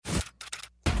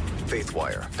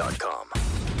Faithwire.com.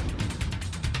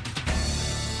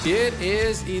 It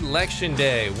is Election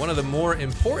Day, one of the more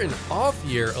important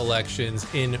off-year elections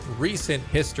in recent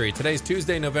history. Today's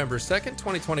Tuesday, November 2nd,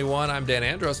 2021. I'm Dan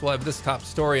Andros. We'll have this top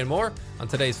story and more on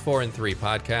today's 4 and 3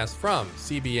 podcast from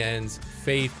CBN's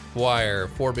Faithwire.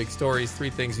 4 big stories, 3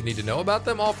 things you need to know about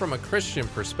them, all from a Christian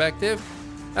perspective.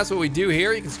 That's what we do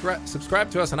here. You can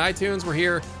subscribe to us on iTunes. We're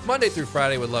here Monday through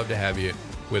Friday. Would love to have you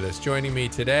with us. Joining me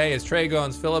today is Tré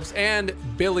Goins-Phillips and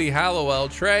Billy Hallowell.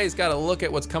 Tré's got a look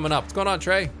at what's coming up. What's going on,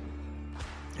 Tré?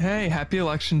 Hey, happy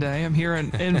Election Day. I'm here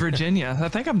in Virginia. I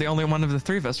think I'm the only one of the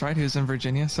 3 of us, right, who's in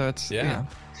Virginia. So it's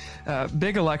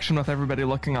big election with everybody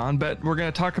looking on. But we're going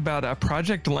to talk about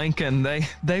Project Lincoln.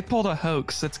 They pulled a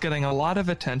hoax that's getting a lot of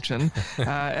attention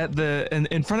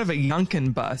in front of a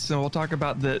Youngkin bus. And we'll talk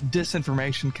about the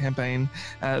disinformation campaign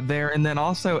there. And then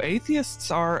also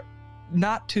atheists are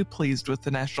not too pleased with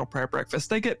the National Prayer Breakfast.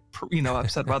 They get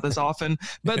upset about this often,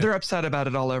 but they're upset about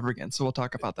it all over again. So we'll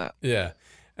talk about that. Yeah.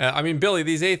 Billy,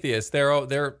 these atheists, they're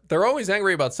always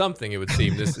angry about something, it would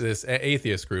seem, this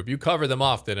atheist group. You cover them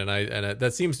often, and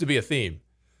that seems to be a theme.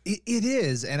 It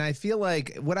is, and I feel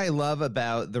like what I love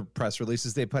about the press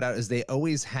releases they put out is they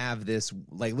always have this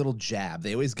like little jab.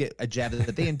 They always get a jab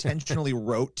that they intentionally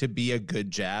wrote to be a good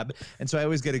jab, and so I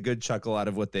always get a good chuckle out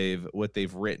of what they've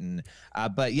written.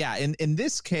 But yeah, in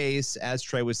this case, as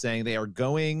Tré was saying, they are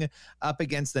going up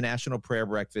against the National Prayer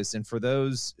Breakfast. And for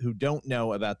those who don't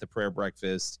know about the Prayer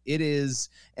Breakfast, it is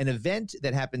an event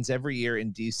that happens every year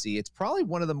in D.C. It's probably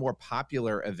one of the more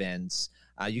popular events.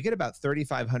 You get about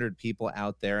 3,500 people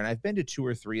out there, and I've been to 2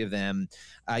 or 3 of them.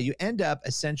 You end up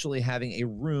essentially having a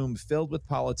room filled with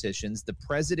politicians. The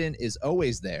president is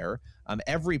always there.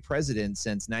 Every president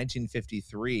since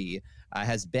 1953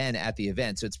 has been at the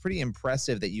event. So it's pretty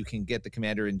impressive that you can get the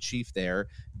commander-in-chief there.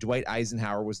 Dwight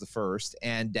Eisenhower was the first,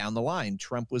 and down the line,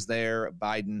 Trump was there,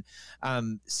 Biden.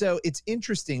 So it's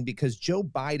interesting because Joe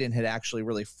Biden had actually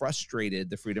really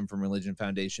frustrated the Freedom from Religion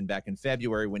Foundation back in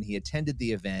February when he attended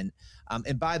the event.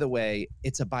 And by the way,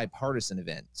 it's a bipartisan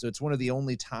event. So it's one of the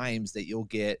only times that you'll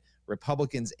get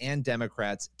Republicans and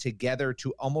Democrats together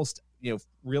to almost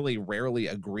really rarely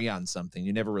agree on something.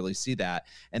 You never really see that.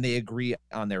 And they agree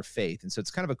on their faith. And so it's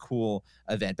kind of a cool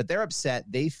event. But they're upset.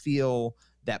 They feel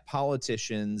that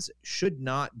politicians should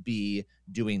not be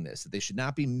doing this, that they should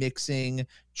not be mixing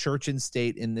church and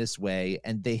state in this way.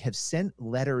 And they have sent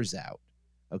letters out.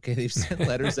 Okay, they've sent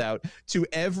letters out to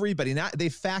everybody. They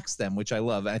faxed them, which I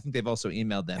love. And I think they've also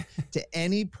emailed them to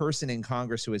any person in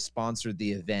Congress who has sponsored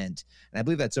the event. And I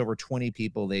believe that's over 20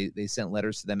 people. They sent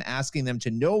letters to them asking them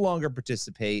to no longer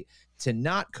participate, to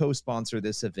not co-sponsor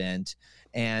this event.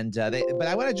 And but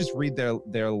I want to just read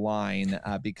their line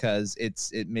because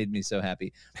it made me so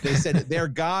happy. They said their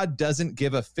God doesn't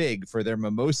give a fig for their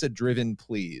mimosa-driven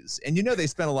pleas, and they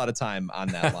spent a lot of time on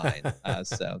that line.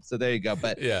 So there you go.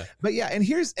 But yeah, and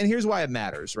here's why it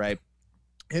matters, right?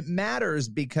 It matters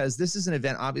because this is an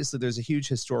event. Obviously, there's a huge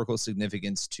historical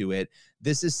significance to it.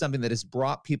 This is something that has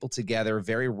brought people together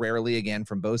very rarely, again,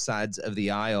 from both sides of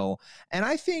the aisle. And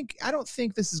I don't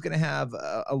think this is going to have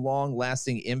a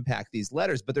long-lasting impact, these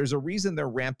letters, but there's a reason they're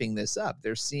ramping this up.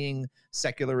 They're seeing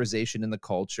secularization in the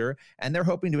culture, and they're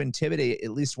hoping to intimidate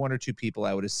at least 1 or 2 people,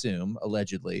 I would assume,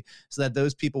 allegedly, so that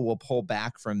those people will pull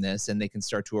back from this and they can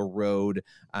start to erode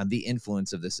the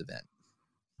influence of this event.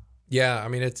 Yeah,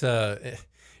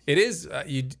 it is.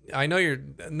 I know you're.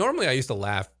 Normally, I used to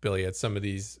laugh, Billy, at some of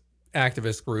these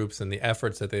activist groups and the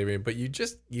efforts that they made, but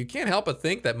you can't help but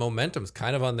think that momentum's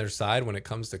kind of on their side when it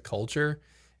comes to culture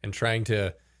and trying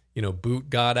to, boot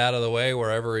God out of the way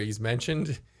wherever he's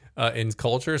mentioned in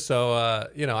culture. So,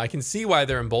 I can see why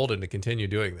they're emboldened to continue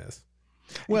doing this.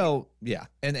 Well, yeah.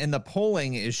 And the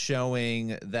polling is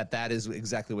showing that is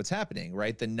exactly what's happening,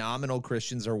 right? The nominal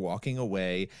Christians are walking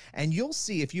away. And you'll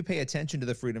see, if you pay attention to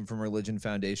the Freedom from Religion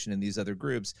Foundation and these other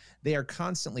groups, they are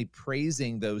constantly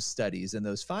praising those studies and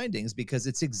those findings because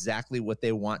it's exactly what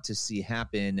they want to see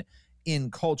happen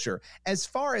in culture. As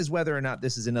far as whether or not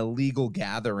this is an illegal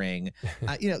gathering,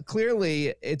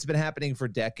 clearly it's been happening for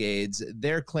decades.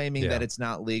 They're claiming that it's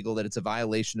not legal, that it's a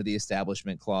violation of the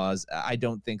Establishment Clause. I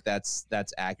don't think that's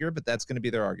accurate, but that's going to be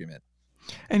their argument.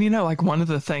 And one of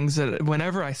the things that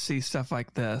whenever I see stuff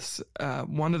like this,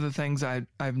 one of the things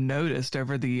I've noticed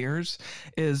over the years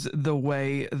is the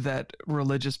way that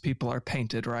religious people are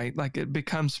painted, right? Like it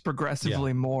becomes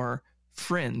progressively more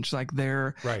fringe, like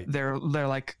they're right. they're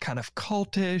like kind of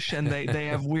cultish, and they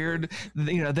have weird,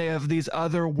 they have these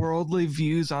otherworldly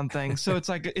views on things. So it's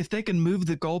like if they can move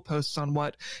the goalposts on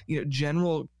what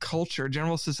general culture,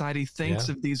 general society thinks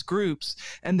of these groups,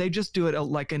 and they just do it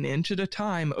like an inch at a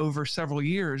time over several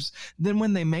years, then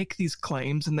when they make these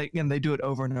claims, and they do it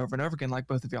over and over and over again, like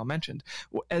both of y'all mentioned,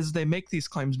 as they make these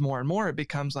claims more and more, it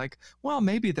becomes like, well,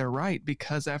 maybe they're right,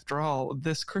 because after all,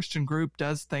 this Christian group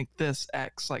does think this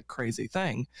X like crazy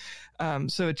thing.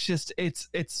 So it's just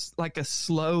it's like a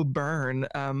slow burn.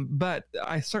 But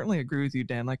I certainly agree with you,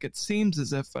 Dan. Like, it seems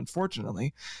as if,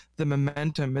 unfortunately, the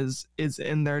momentum is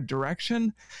in their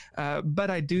direction. But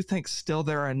I do think still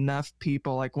there are enough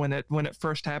people, like when it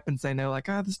first happens, they know like,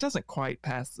 this doesn't quite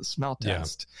pass the smell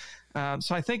test.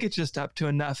 So I think it's just up to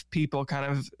enough people kind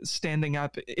of standing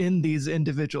up in these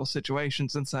individual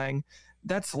situations and saying,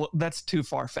 that's too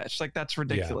far-fetched. Like, that's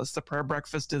ridiculous. The prayer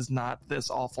breakfast is not this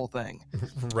awful thing.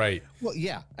 Right. Well,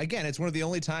 yeah. Again, it's one of the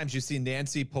only times you see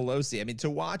Nancy Pelosi. I mean,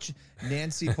 to watch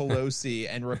Nancy Pelosi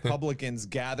and Republicans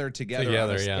gather together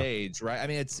on a stage, right? I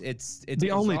mean, it's the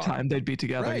bizarre. only time they'd be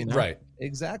together. Right. Right.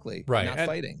 Exactly. Right. Not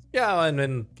fighting. Yeah, and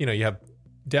then you have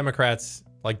Democrats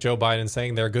like Joe Biden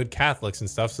saying they're good Catholics and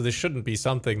stuff, so this shouldn't be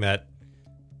something that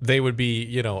they would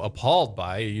be, appalled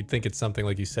by. You'd think it's something,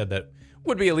 like you said, that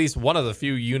would be at least one of the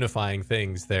few unifying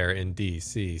things there in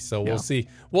D.C. So we'll see.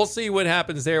 We'll see what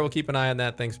happens there. We'll keep an eye on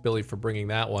that. Thanks, Billy, for bringing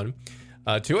that one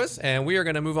to us. And we are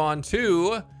going to move on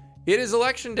to, it is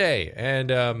Election Day.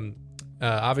 And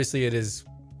obviously it is,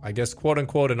 I guess, quote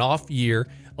unquote, an off year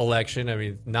election. I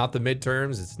mean, not the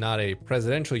midterms. It's not a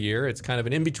presidential year. It's kind of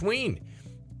an in-between.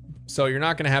 So you're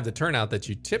not going to have the turnout that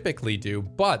you typically do.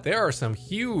 But there are some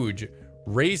huge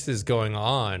races going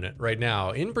on right now.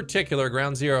 In particular,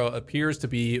 ground zero appears to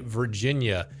be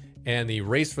Virginia and the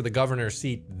race for the governor's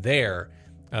seat there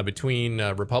between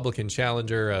Republican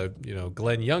challenger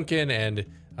Glenn Youngkin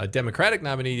and Democratic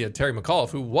nominee Terry McAuliffe,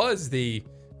 who was the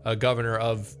governor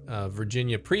of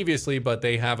Virginia previously, but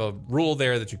they have a rule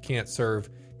there that you can't serve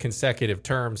consecutive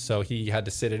terms, so he had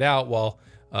to sit it out while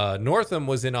Northam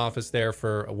was in office there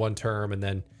for one term, and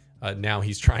then now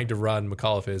he's trying to run,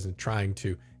 McAuliffe is, and trying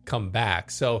to come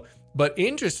back. So, but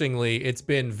interestingly, it's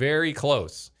been very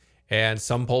close, and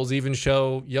some polls even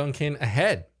show Youngkin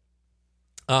ahead.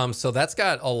 So that's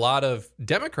got a lot of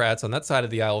Democrats on that side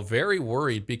of the aisle very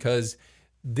worried, because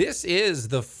this is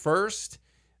the first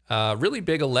really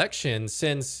big election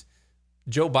since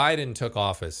Joe Biden took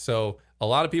office. So a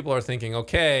lot of people are thinking,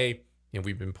 okay,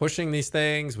 we've been pushing these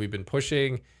things. We've been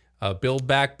pushing Build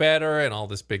Back Better and all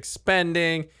this big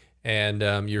spending.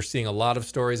 And you're seeing a lot of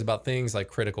stories about things like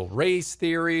critical race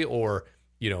theory, or,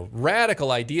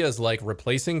 radical ideas like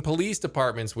replacing police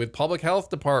departments with public health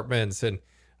departments, and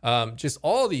just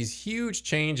all these huge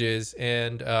changes.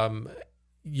 And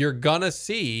you're going to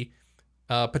see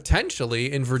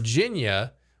potentially in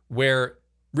Virginia, where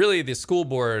really the school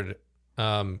board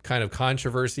kind of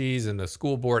controversies and the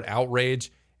school board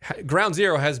outrage, ground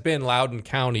zero has been Loudoun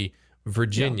County,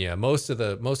 Virginia. Yeah. Most of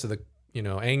the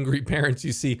angry parents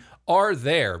you see are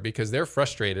there because they're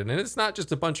frustrated. And it's not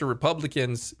just a bunch of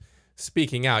Republicans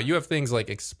speaking out. You have things like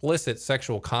explicit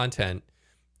sexual content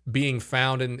being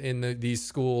found in these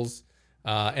schools.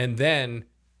 And then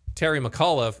Terry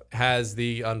McAuliffe has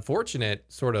the unfortunate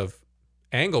sort of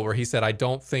angle where he said, I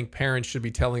don't think parents should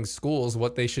be telling schools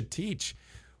what they should teach,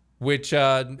 which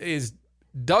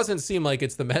doesn't seem like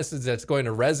it's the message that's going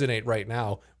to resonate right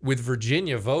now with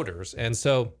Virginia voters. And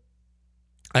so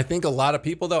I think a lot of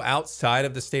people, though, outside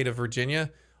of the state of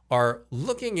Virginia are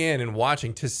looking in and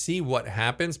watching to see what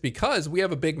happens, because we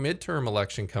have a big midterm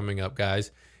election coming up,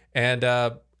 guys. And,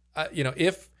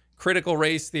 if critical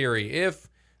race theory, if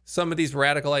some of these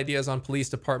radical ideas on police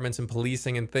departments and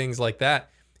policing and things like that,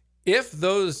 if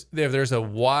there's a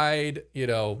wide,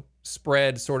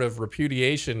 spread sort of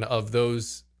repudiation of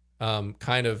those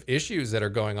kind of issues that are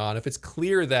going on, if it's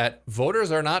clear that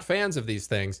voters are not fans of these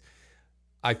things,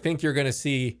 I think you're going to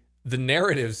see the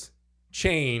narratives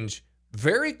change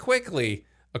very quickly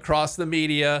across the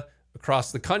media,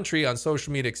 across the country, on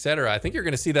social media, et cetera. I think you're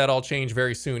going to see that all change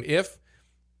very soon. If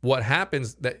what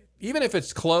happens, that even if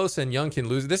it's close and Youngkin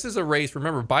loses, this is a race.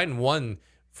 Remember, Biden won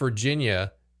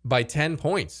Virginia by 10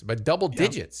 points, by double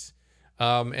digits.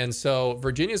 And so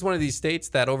Virginia is one of these states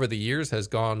that over the years has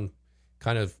gone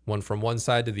kind of from one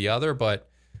side to the other,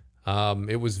 but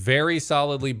it was very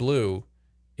solidly blue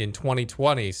in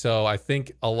 2020. So I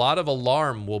think a lot of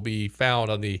alarm will be found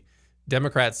on the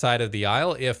Democrat side of the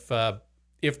aisle if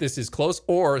this is close,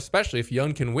 or especially if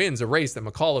Youngkin wins a race that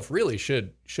McAuliffe really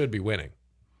should be winning.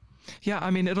 Yeah, I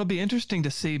mean, it'll be interesting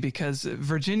to see because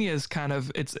Virginia is kind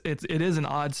of it is an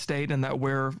odd state in that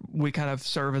we kind of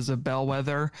serve as a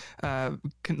bellwether.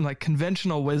 Like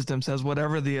conventional wisdom says,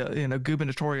 whatever the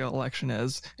gubernatorial election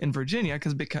is in Virginia,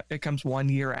 because it comes 1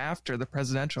 year after the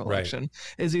presidential election,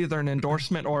 is either an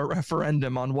endorsement or a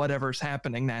referendum on whatever's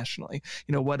happening nationally.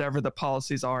 Whatever the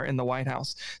policies are in the White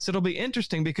House. So it'll be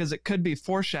interesting because it could be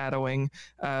foreshadowing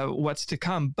what's to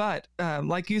come. But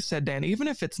like you said, Dan, even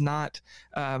if it's not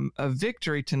a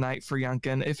victory tonight for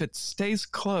Youngkin, if it stays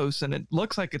close, and it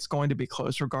looks like it's going to be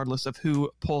close regardless of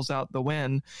who pulls out the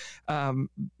win,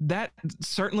 that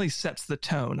certainly sets the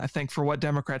tone, I think, for what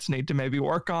Democrats need to maybe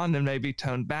work on and maybe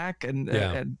tone back.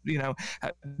 And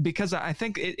because I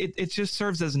think it just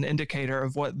serves as an indicator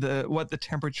of what the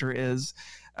temperature is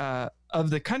of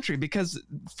the country, because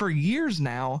for years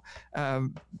now,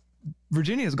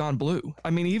 Virginia has gone blue.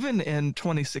 I mean, even in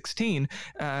 2016,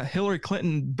 Hillary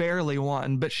Clinton barely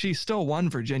won, but she still won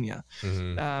Virginia.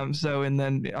 And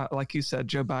then, like you said,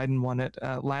 Joe Biden won it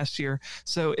last year.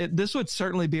 So this would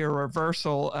certainly be a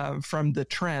reversal from the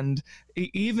trend,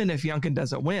 even if Youngkin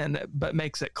doesn't win, but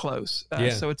makes it close.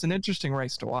 So it's an interesting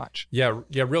race to watch. Yeah.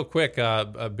 Real quick,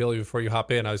 Billy, before you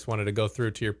hop in, I just wanted to go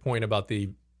through to your point about the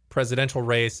presidential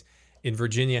race in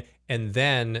Virginia, and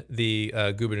then the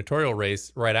gubernatorial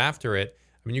race right after it.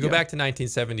 I mean, you go back to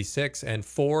 1976, and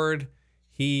Ford,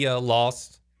 he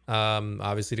lost,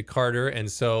 obviously, to Carter,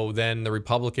 and so then the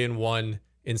Republican won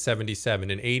in 77.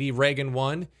 In 80, Reagan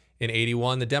won. In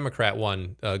 81, the Democrat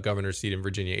won governor's seat in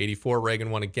Virginia. 84,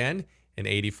 Reagan won again. In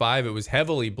 85, it was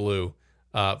heavily blue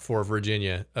for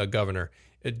Virginia governor.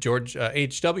 George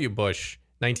H.W. Bush,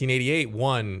 1988,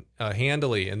 won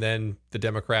handily, and then the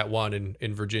Democrat won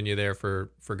in Virginia there for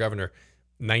governor.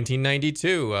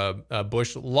 1992,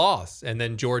 Bush lost, and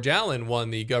then George Allen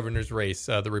won the governor's race,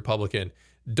 the Republican.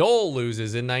 Dole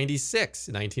loses in 96.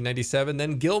 1997,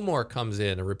 then Gilmore comes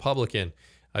in, a Republican.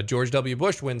 George W.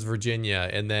 Bush wins Virginia,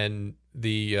 and then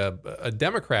a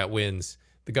Democrat wins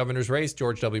the governor's race.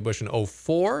 George W. Bush in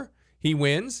 04, he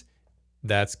wins.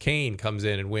 That's Kane comes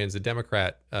in and wins, a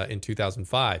Democrat in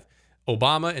 2005.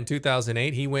 Obama in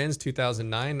 2008, he wins.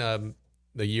 2009,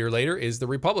 the year later, is the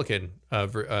Republican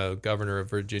governor of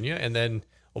Virginia. And then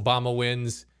Obama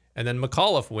wins, and then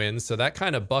McAuliffe wins. So that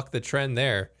kind of bucked the trend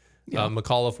there. Yeah.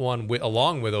 McAuliffe won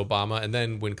along with Obama. And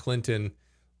then when Clinton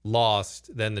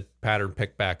lost, then the pattern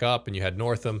picked back up, and you had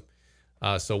Northam.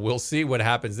 So we'll see what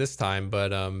happens this time.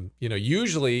 But,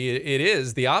 usually it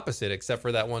is the opposite, except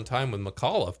for that one time with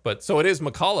McAuliffe. But so it is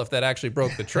McAuliffe that actually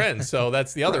broke the trend. So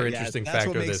that's the other interesting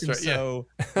factor of this. Right?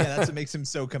 That's what makes him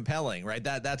so compelling, right?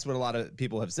 That's what a lot of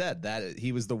people have said, that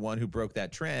he was the one who broke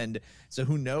that trend. So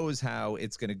who knows how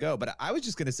it's going to go. But I was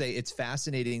just going to say it's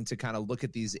fascinating to kind of look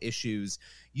at these issues.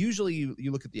 Usually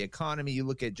you look at the economy, you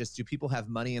look at just, do people have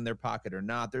money in their pocket or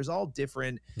not? There's all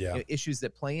different issues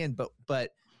that play in.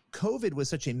 But COVID was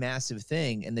such a massive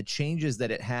thing, and the changes that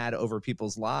it had over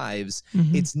people's lives,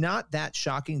 it's not that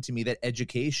shocking to me that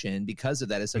education, because of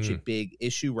that, is such a big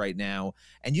issue right now.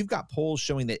 And you've got polls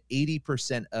showing that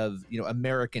 80% of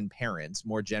American parents,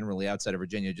 more generally outside of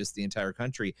Virginia, just the entire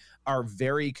country, are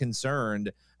very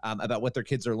concerned about what their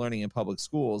kids are learning in public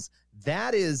schools.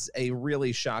 That is a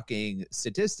really shocking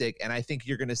statistic, and I think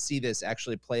you're going to see this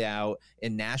actually play out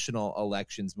in national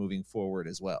elections moving forward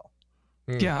as well.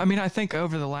 Yeah, I mean, I think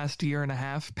over the last year and a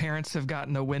half, parents have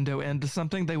gotten a window into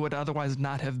something they would otherwise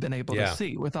not have been able to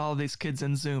see, with all of these kids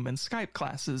in Zoom and Skype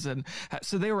classes. And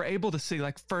so they were able to see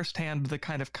like firsthand the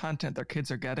kind of content their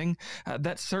kids are getting.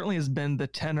 That certainly has been the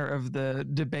tenor of the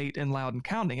debate in Loudoun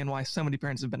County, and why so many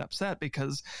parents have been upset,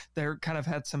 because they're kind of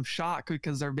had some shock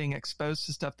because they're being exposed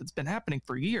to stuff that's been happening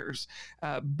for years,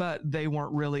 but they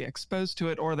weren't really exposed to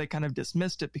it, or they kind of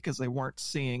dismissed it because they weren't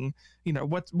seeing,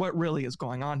 what really is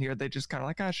going on here. They just kind of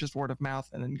like, it's just word of mouth,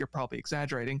 and then you're probably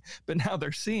exaggerating. But now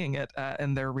they're seeing it,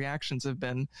 and their reactions have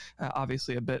been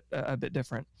obviously a bit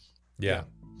different. Yeah,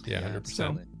 100%.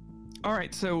 So, all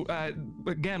right, so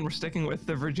again, we're sticking with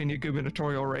the Virginia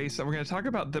gubernatorial race, and we're going to talk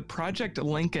about the Project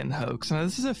Lincoln hoax. Now,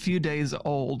 this is a few days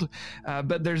old,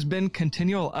 but there's been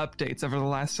continual updates over the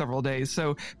last several days.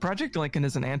 So Project Lincoln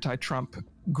is an anti-Trump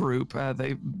group.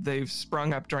 They've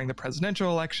sprung up during the presidential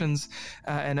elections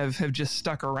and have just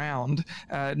stuck around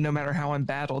no matter how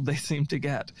embattled they seem to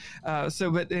get.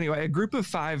 But anyway, a group of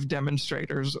 5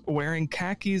 demonstrators wearing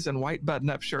khakis and white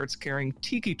button-up shirts, carrying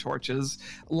tiki torches,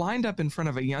 lined up in front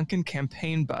of a Youngkin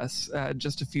campaign bus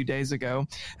just a few days ago.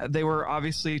 They were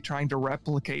obviously trying to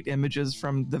replicate images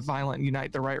from the violent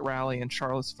Unite the Right rally in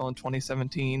Charlottesville in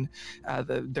 2017.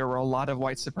 There were a lot of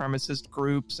white supremacist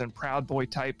groups and Proud Boy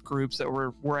type groups that were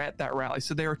were at that rally.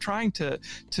 So they were trying to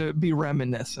be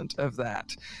reminiscent of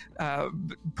that.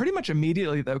 Pretty much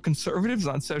immediately, though, conservatives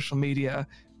on social media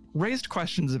raised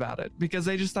questions about it because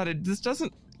they just thought this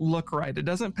doesn't look right. It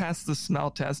doesn't pass the smell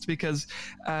test because,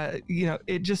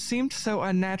 it just seemed so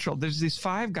unnatural. There's these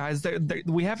 5 guys.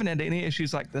 We haven't had any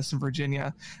issues like this in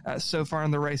Virginia so far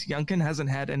in the race. Youngkin hasn't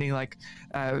had any white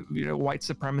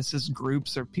supremacist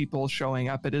groups or people showing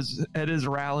up at his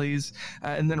rallies.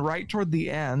 And then right toward the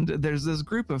end, there's this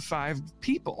group of 5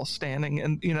 people standing,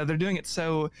 and they're doing it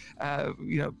so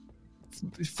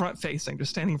front facing,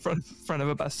 just standing in front of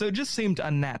a bus. So it just seemed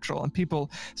unnatural, and people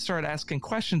started asking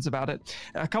questions about it.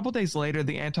 A couple days later,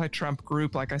 the anti-Trump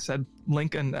group, like I said,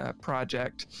 Lincoln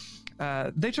Project,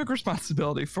 they took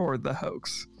responsibility for the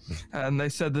hoax. And they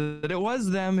said that it was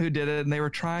them who did it, and they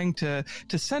were trying to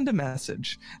send a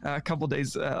message. A couple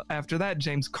days after that,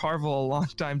 James Carville, a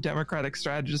longtime Democratic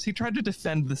strategist, he tried to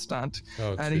defend the stunt.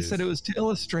 And he said it was to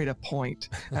illustrate a point,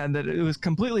 and that it was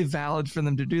completely valid for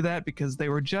them to do that because they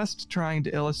were just trying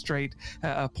to illustrate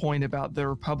a point about the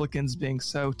Republicans being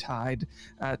so tied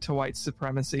to white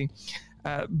supremacy.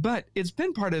 But it's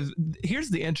been part of, here's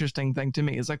the interesting thing to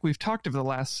me, is like we've talked over the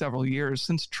last several years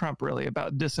since Trump really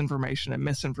about disinformation and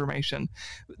misinformation.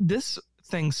 This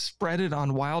thing spreaded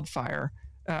on wildfire,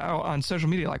 on social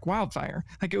media like wildfire.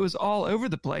 Like it was all over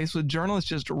the place with journalists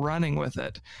just running with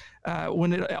it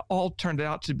when it all turned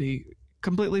out to be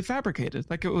completely fabricated.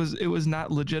 Like it was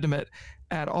not legitimate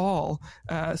at all.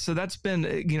 So that's been,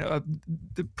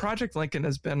 the Project Lincoln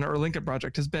Lincoln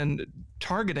Project has been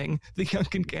targeting the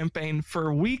Youngkin campaign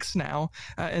for weeks now.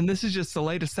 And this is just the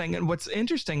latest thing. And what's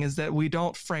interesting is that we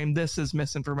don't frame this as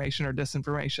misinformation or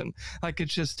disinformation. Like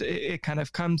it's just, it kind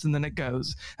of comes and then it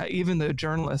goes, even though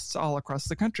journalists all across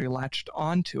the country latched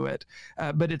onto it.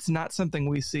 But it's not something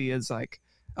we see as like,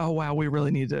 oh, wow, we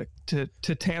really need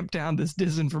to tamp down this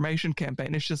disinformation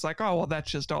campaign. It's just like, oh, well,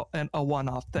 that's just a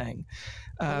one-off thing.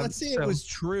 Well, let's say it was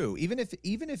true. Even if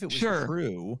it was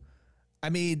true, I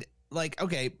mean, like,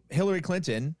 okay, Hillary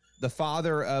Clinton, the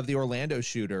father of the Orlando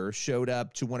shooter, showed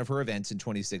up to one of her events in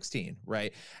 2016,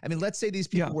 right? I mean, let's say these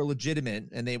people were legitimate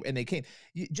and they came.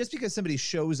 Just because somebody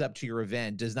shows up to your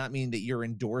event does not mean that you're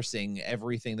endorsing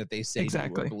everything that they say you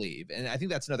believe. And I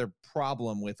think that's another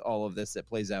problem with all of this that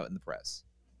plays out in the press.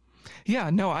 Yeah,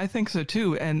 no, I think so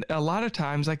too. And a lot of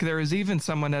times, like there was even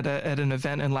someone at an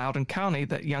event in Loudoun County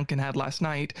that Youngkin had last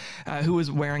night, who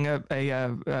was wearing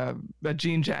a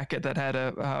jean jacket that had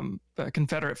a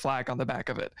Confederate flag on the back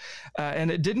of it,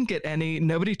 and it didn't get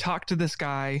nobody talked to this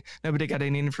guy, nobody got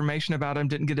any information about him,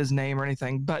 didn't get his name or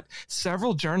anything. But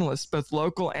several journalists, both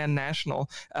local and national,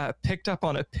 picked up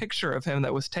on a picture of him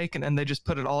that was taken, and they just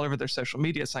put it all over their social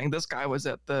media, saying this guy was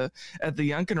at the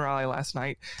Youngkin rally last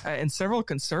night. And several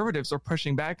conservatives are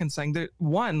pushing back and saying that,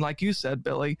 one, like you said,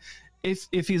 Billy,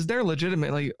 if he's there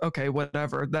legitimately, okay,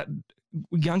 whatever, that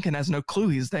Youngkin has no clue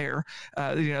he's there.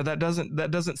 That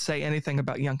doesn't say anything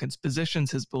about Youngkin's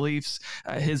positions, his beliefs,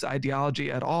 his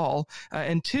ideology at all.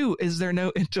 And two, is there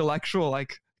no intellectual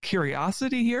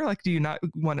curiosity here? Like, do you not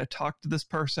want to talk to this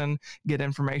person, get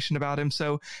information about him?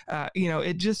 So, I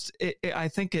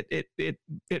think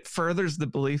it furthers the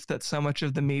belief that so much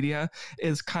of the media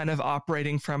is kind of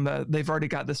operating from they've already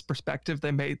got this perspective.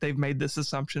 They've made this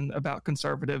assumption about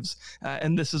conservatives,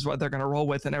 and this is what they're going to roll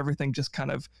with, and everything just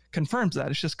kind of confirms that.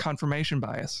 It's just confirmation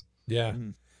bias. Yeah. Mm-hmm.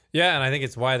 Yeah. And I think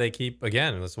it's why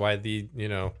that's why the,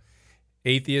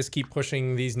 atheists keep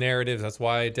pushing these narratives. That's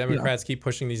why Democrats keep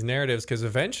pushing these narratives, because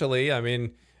eventually, I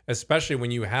mean, especially when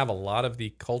you have a lot of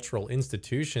the cultural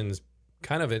institutions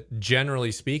kind of,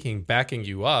 generally speaking, backing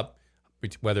you up,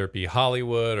 whether it be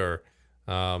Hollywood or,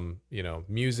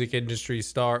 music industry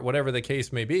star, whatever the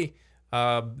case may be,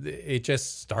 it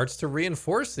just starts to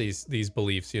reinforce these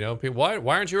beliefs. Why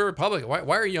aren't you a Republican?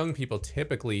 Why are young people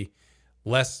typically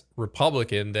less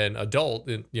Republican than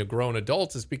grown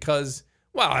adults? Is because,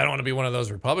 well, I don't want to be one of those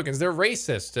Republicans. They're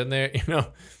racist and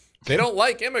they don't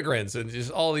like immigrants, and just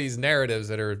all these narratives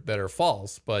that are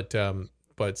false,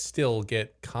 but still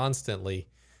get constantly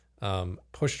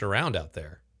pushed around out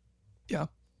there. Yeah.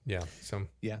 Yeah. So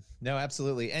no,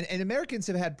 absolutely. And Americans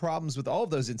have had problems with all of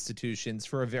those institutions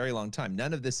for a very long time.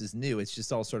 None of this is new. It's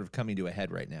just all sort of coming to a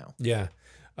head right now. Yeah.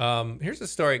 Here's a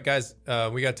story, guys.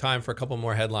 We got time for a couple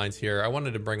more headlines here. I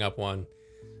wanted to bring up one.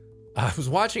 I was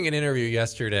watching an interview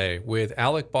yesterday with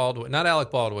Alec Baldwin, not Alec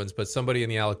Baldwin's, but somebody in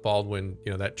the Alec Baldwin,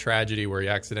 that tragedy where he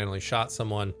accidentally shot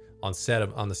someone on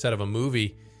the set of a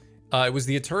movie. It was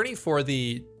the attorney for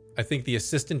the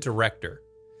assistant director.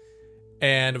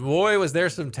 And boy, was there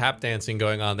some tap dancing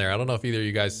going on there. I don't know if either of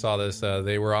you guys saw this.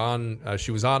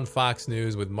 She was on Fox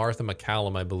News with Martha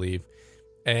McCallum, I believe.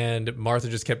 And Martha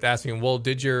just kept asking him, well,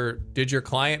 did your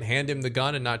client hand him the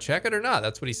gun and not check it or not?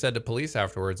 That's what he said to police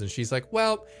afterwards. And she's like,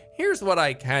 well, here's what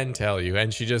I can tell you.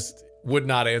 And she just would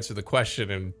not answer the question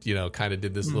and, kind of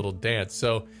did this little dance.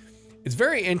 So it's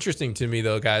very interesting to me,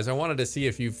 though, guys. I wanted to see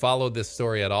if you followed this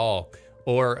story at all,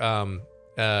 or,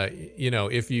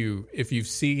 if you've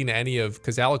seen any of,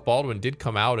 because Alec Baldwin did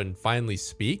come out and finally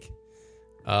speak.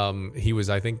 He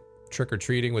was, I think,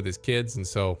 trick-or-treating with his kids. And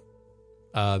so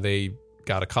they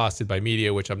got accosted by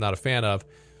media, which I'm not a fan of,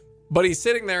 but he's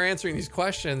sitting there answering these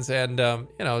questions and,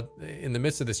 in the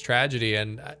midst of this tragedy.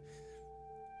 And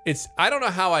I don't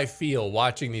know how I feel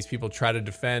watching these people try to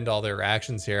defend all their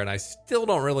actions here. And I still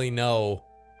don't really know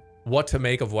what to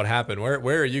make of what happened. Where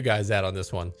are you guys at on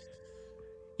this one?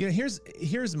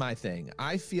 Here's my thing.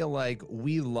 I feel like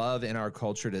we love in our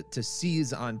culture to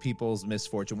seize on people's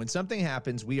misfortune. When something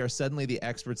happens, we are suddenly the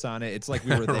experts on it. It's like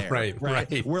we were there. right.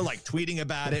 We're like tweeting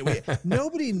about it.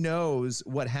 Nobody knows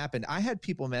what happened. I had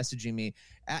people messaging me,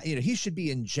 he should be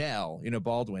in jail,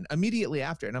 Baldwin, immediately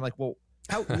after. And I'm like, well,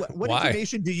 what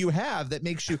information do you have that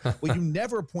makes you, you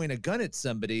never point a gun at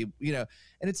somebody, and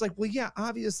it's like, well, yeah,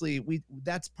 obviously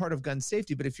that's part of gun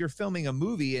safety. But if you're filming a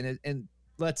movie and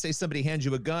let's say somebody hands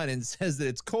you a gun and says that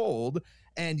it's cold,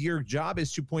 and your job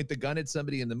is to point the gun at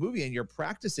somebody in the movie, and you're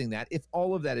practicing that. If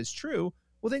all of that is true,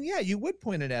 well, then, yeah, you would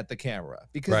point it at the camera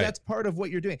because that's part of what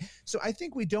you're doing. So I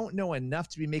think we don't know enough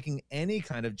to be making any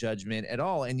kind of judgment at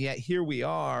all. And yet here we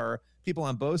are, people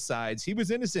on both sides. He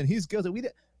was innocent. He's guilty.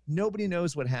 Nobody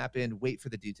knows what happened. Wait for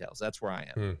the details. That's where I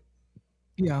am.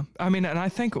 Yeah. I mean, and I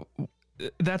think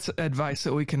that's advice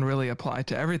that we can really apply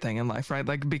to everything in life, right?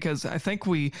 Like, because I think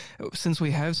since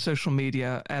we have social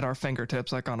media at our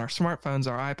fingertips, like on our smartphones,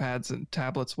 our iPads and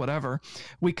tablets, whatever,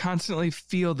 we constantly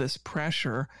feel this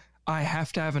pressure. I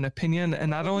have to have an opinion,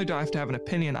 and not only do I have to have an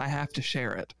opinion, I have to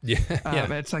share it. Yeah.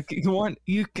 It's like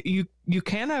you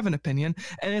can have an opinion,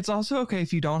 and it's also okay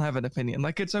if you don't have an opinion.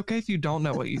 Like, it's okay if you don't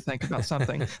know what you think about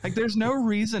something. Like, there's no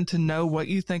reason to know what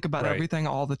you think about everything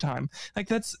all the time. Like,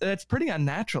 that's pretty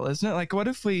unnatural, isn't it? Like, what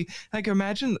if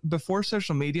imagine before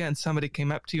social media and somebody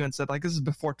came up to you and said, like, this is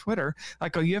before Twitter,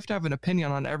 like, oh, you have to have an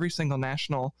opinion on every single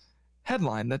national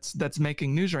headline that's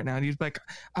making news right now, and you'd be like,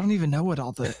 I don't even know what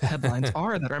all the headlines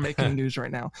are that are making news right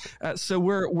now. So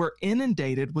we're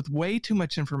inundated with way too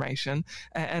much information,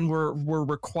 and we're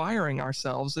requiring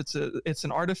ourselves. It's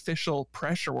an artificial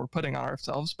pressure we're putting on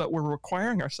ourselves, but we're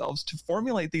requiring ourselves to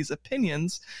formulate these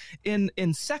opinions in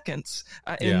seconds,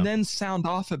 and then sound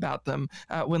off about them.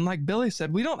 When, like Billy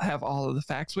said, we don't have all of the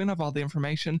facts, we don't have all the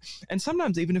information, and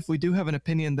sometimes even if we do have an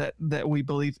opinion that we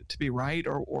believe to be right,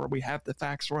 or we have the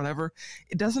facts or whatever,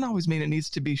 it doesn't always mean it needs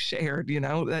to be shared,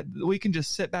 that we can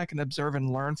just sit back and observe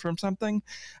and learn from something.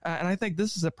 And I think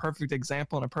this is a perfect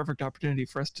example and a perfect opportunity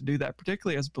for us to do that,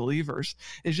 particularly as believers,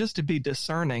 is just to be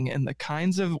discerning in the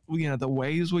kinds of, the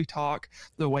ways we talk,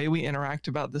 the way we interact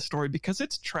about this story, because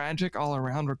it's tragic all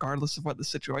around, regardless of what the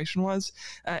situation was.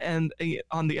 And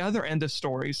on the other end of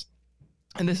stories,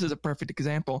 and this is a perfect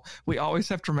example, we always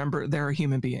have to remember there are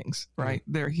human beings, right?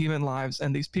 They're human lives,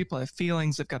 and these people have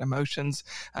feelings, they've got emotions,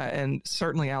 and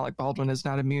certainly Alec Baldwin is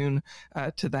not immune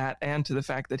to that, and to the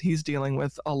fact that he's dealing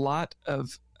with a lot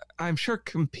of, I'm sure,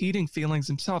 competing feelings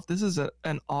himself. This is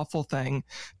an awful thing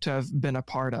to have been a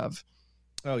part of.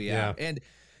 Oh, yeah. And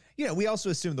we also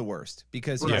assume the worst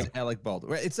because he's Alec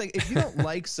Baldwin. It's like, if you don't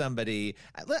like somebody,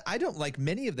 I don't like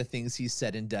many of the things he's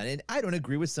said and done, and I don't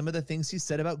agree with some of the things he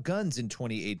said about guns in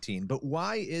 2018. But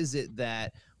why is it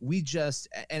that we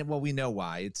we know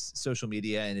why. It's social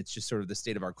media, and it's just sort of the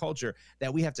state of our culture,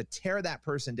 that we have to tear that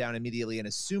person down immediately and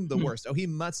assume the worst. Oh, he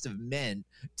must have meant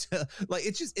to, like,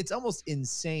 it's almost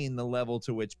insane the level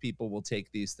to which people will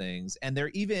take these things. And they're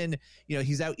even,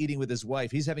 he's out eating with his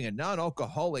wife, he's having a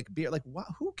non-alcoholic beer. Like,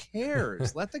 who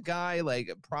cares? Let the guy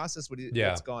process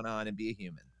what's going on and be a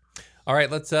human. All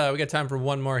right, let's we got time for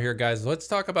one more here, guys. Let's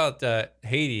talk about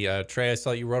Haiti. Tré, I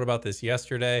saw you wrote about this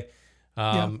yesterday.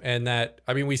 And that,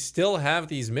 I mean, we still have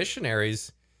these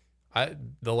missionaries.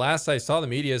 The last I saw, the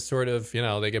media is sort of,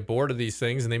 they get bored of these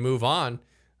things and they move on.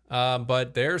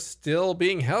 But they're still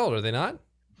being held, are they not?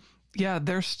 Yeah,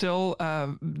 they're still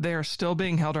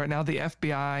being held right now. The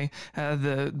FBI,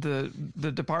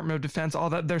 the Department of Defense, all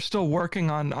that, they're still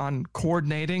working on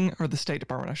coordinating, or the State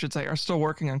Department, I should say, are still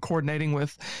working on coordinating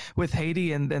with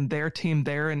Haiti, and then their team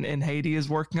there in Haiti is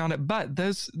working on it. But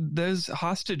those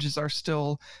hostages are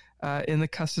still in the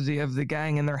custody of the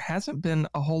gang, and there hasn't been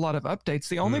a whole lot of updates.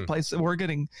 The only place that we're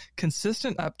getting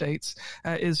consistent updates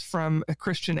is from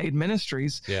Christian Aid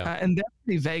Ministries, and they're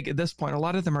pretty vague at this point. A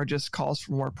lot of them are just calls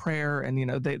for more prayer, and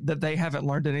they haven't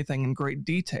learned anything in great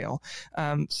detail.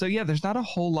 So there's not a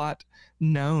whole lot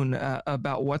known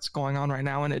about what's going on right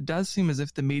now, and it does seem as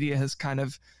if the media has kind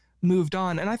of moved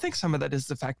on. And I think some of that is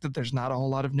the fact that there's not a whole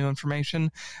lot of new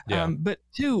information. But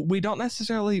two, we don't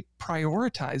necessarily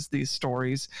prioritize these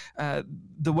stories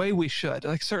the way we should.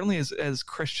 Like certainly as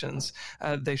Christians,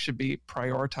 they should be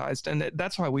prioritized. And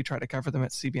that's why we try to cover them at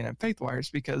CBN and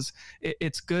Faithwires, because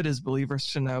it's good as believers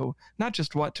to know not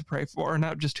just what to pray for, or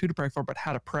not just who to pray for, but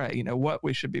how to pray, what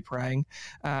we should be praying.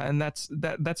 And that's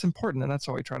important. And that's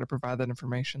why we try to provide that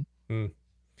information.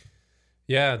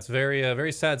 Yeah, it's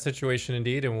very sad situation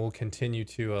indeed, and we'll continue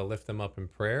to lift them up in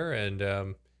prayer,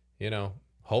 and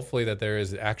hopefully that there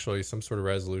is actually some sort of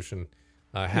resolution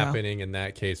happening in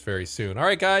that case very soon. All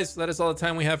right, guys, that is all the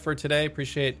time we have for today.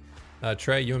 Appreciate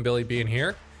Tré, you and Billy being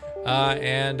here,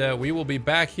 and we will be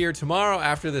back here tomorrow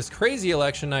after this crazy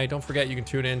election night. Don't forget, you can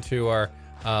tune in to our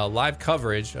live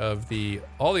coverage of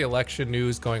all the election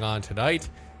news going on tonight.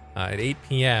 At 8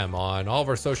 p.m. on all of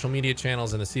our social media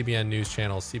channels and the CBN News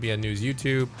channel, CBN News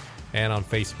YouTube, and on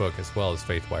Facebook as well as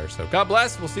Faithwire. So God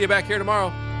bless. We'll see you back here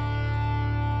tomorrow.